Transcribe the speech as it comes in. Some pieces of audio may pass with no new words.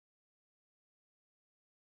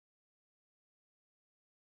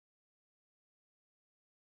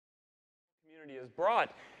community has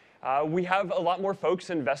brought, we have a lot more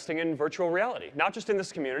folks investing in virtual reality. Not just in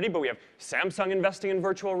this community, but we have Samsung investing in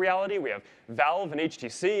virtual reality. We have Valve and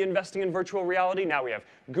HTC investing in virtual reality. Now we have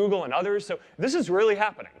Google and others. So this is really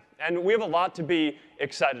happening. And we have a lot to be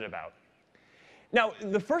excited about. Now,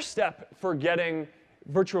 the first step for getting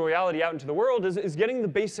virtual reality out into the world is getting the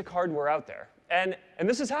basic hardware out there. And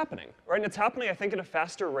this is happening, right? And it's happening, I think, at a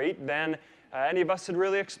faster rate than any of us had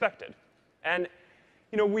really expected. And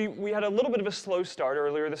you know, we had a little bit of a slow start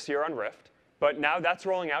earlier this year on Rift, but now that's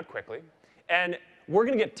rolling out quickly. And we're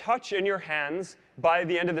going to get touch in your hands by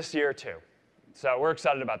the end of this year, too. So we're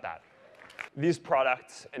excited about that. These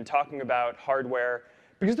products and talking about hardware,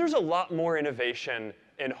 because there's a lot more innovation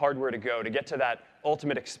in hardware to go to get to that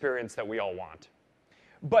ultimate experience that we all want.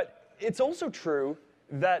 But it's also true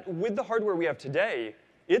that with the hardware we have today,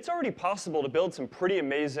 it's already possible to build some pretty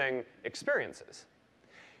amazing experiences.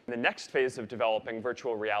 The next phase of developing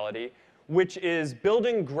virtual reality, which is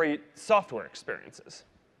building great software experiences.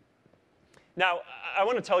 Now, I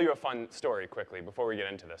want to tell you a fun story quickly before we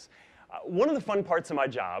get into this. One of the fun parts of my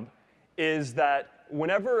job is that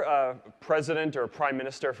whenever a president or a prime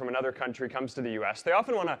minister from another country comes to the US, they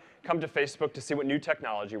often want to come to Facebook to see what new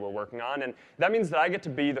technology we're working on, and that means that I get to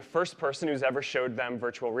be the first person who's ever showed them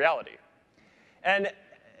virtual reality. And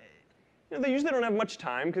you know, they usually don't have much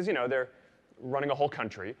time because you know, they're running a whole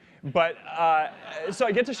country. But so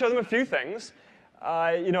I get to show them a few things.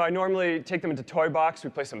 You know, I normally take them into Toy Box.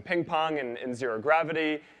 We play some ping pong in zero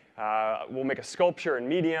gravity. We'll make a sculpture in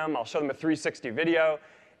Medium. I'll show them a 360 video.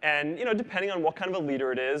 And you know, depending on what kind of a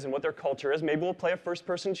leader it is and what their culture is, maybe we'll play a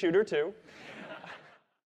first-person shooter too.